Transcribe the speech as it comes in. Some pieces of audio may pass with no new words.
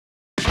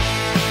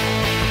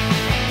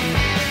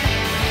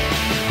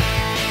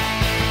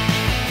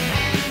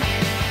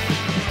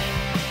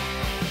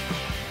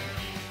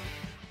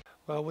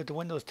Well, with the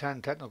Windows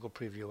 10 technical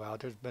preview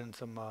out, there's been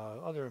some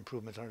other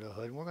improvements under the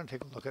hood, and we're going to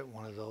take a look at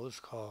one of those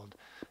called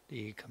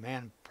the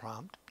command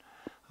prompt.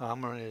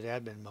 I'm running it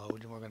in admin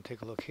mode, and we're going to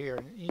take a look here.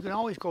 And you can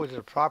always go to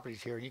the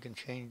properties here, and you can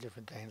change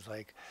different things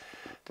like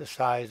the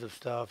size of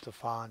stuff, the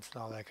fonts,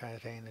 and all that kind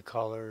of thing, the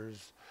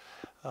colors,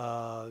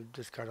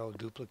 discard all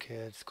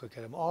duplicates, quick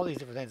edit, all these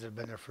different things that have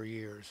been there for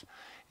years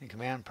in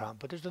command prompt.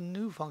 But there's a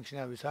new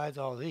functionality besides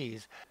all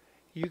these.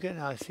 You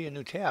can see a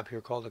new tab here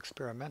called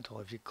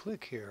experimental. If you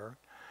click here,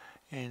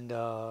 and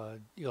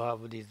you'll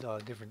have these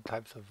different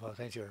types of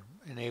things here.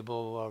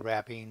 Enable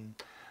wrapping,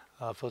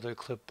 filter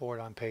clipboard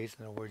on paste.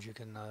 In other words, you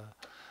can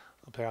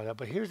play all that.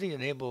 But here's the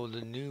enable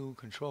the new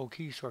control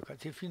key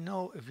shortcuts. If you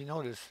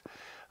notice,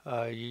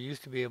 you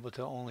used to be able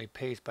to only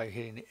paste by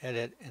hitting the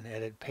edit and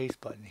edit paste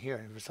button here.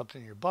 And if there's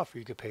something in your buffer,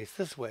 you could paste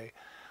this way.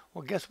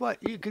 Well, guess what?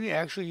 You can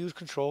actually use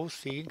Control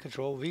C and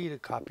Control V to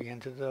copy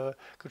into the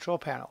control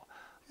panel.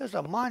 It's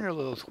a minor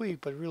little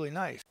tweak, but really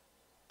nice,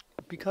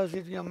 because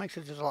it makes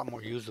it just a lot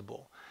more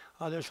usable.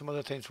 There's some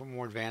other things for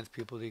more advanced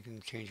people that you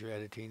can change your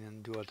editing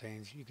and do other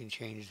things. You can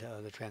change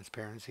the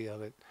transparency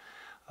of it.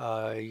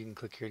 You can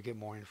click here to get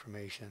more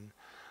information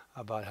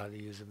about how to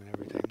use them and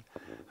everything.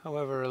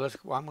 However,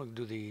 I'm going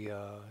to do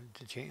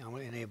I'm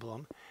going to enable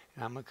them,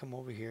 and I'm going to come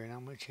over here and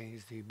I'm going to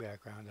change the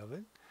background of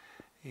it,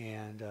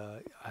 and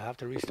I have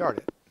to restart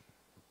it.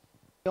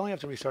 I only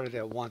have to restart it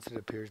at once it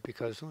appears,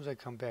 because as soon as I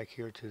come back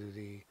here to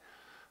the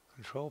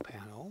control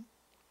panel,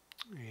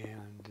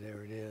 and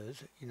there it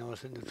is, you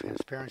notice that the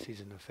transparency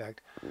is in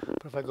effect.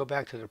 But if I go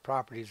back to the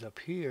properties up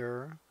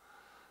here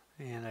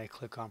and I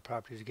click on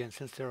properties again,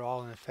 since they're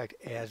all in effect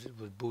as it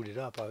was booted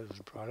up, I was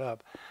brought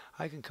up,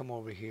 I can come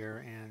over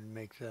here and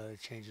make the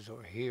changes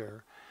over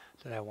here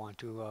that I want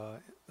to.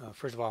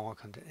 First of all, I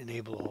want to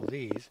enable all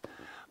these,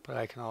 but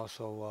I can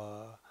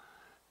also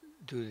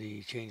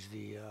change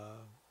the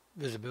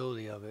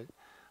visibility of it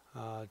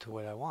to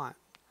what I want.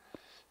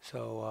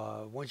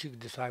 So once you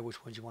decide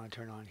which ones you want to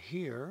turn on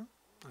here,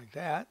 like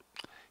that,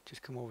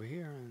 just come over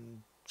here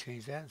and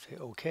change that and say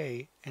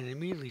OK, and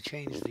immediately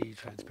change the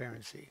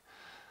transparency.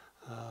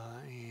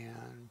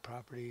 And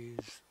properties,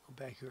 go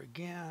back here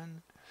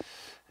again,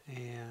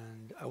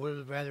 and I would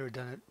have rather have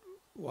done it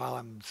while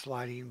I'm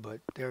sliding,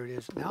 but there it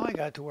is. Now I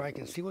got to where I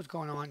can see what's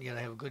going on, yet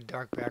I have a good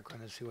dark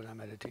background to see what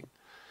I'm editing.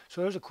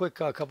 So there's a quick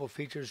couple of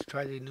features.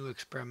 Try the new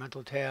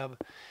experimental tab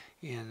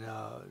in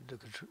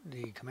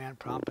the command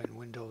prompt in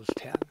Windows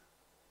 10.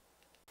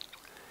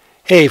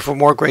 Hey, for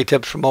more great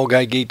tips from Old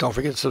Guy Geek, don't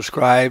forget to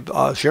subscribe.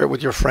 Share it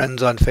with your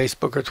friends on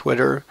Facebook or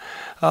Twitter.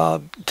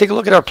 Take a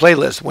look at our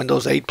playlist,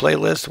 Windows 8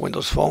 playlist,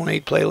 Windows Phone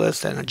 8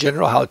 playlist, and a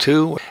general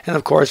how-to, and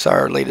of course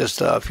our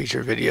latest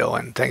feature video.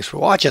 And thanks for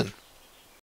watching.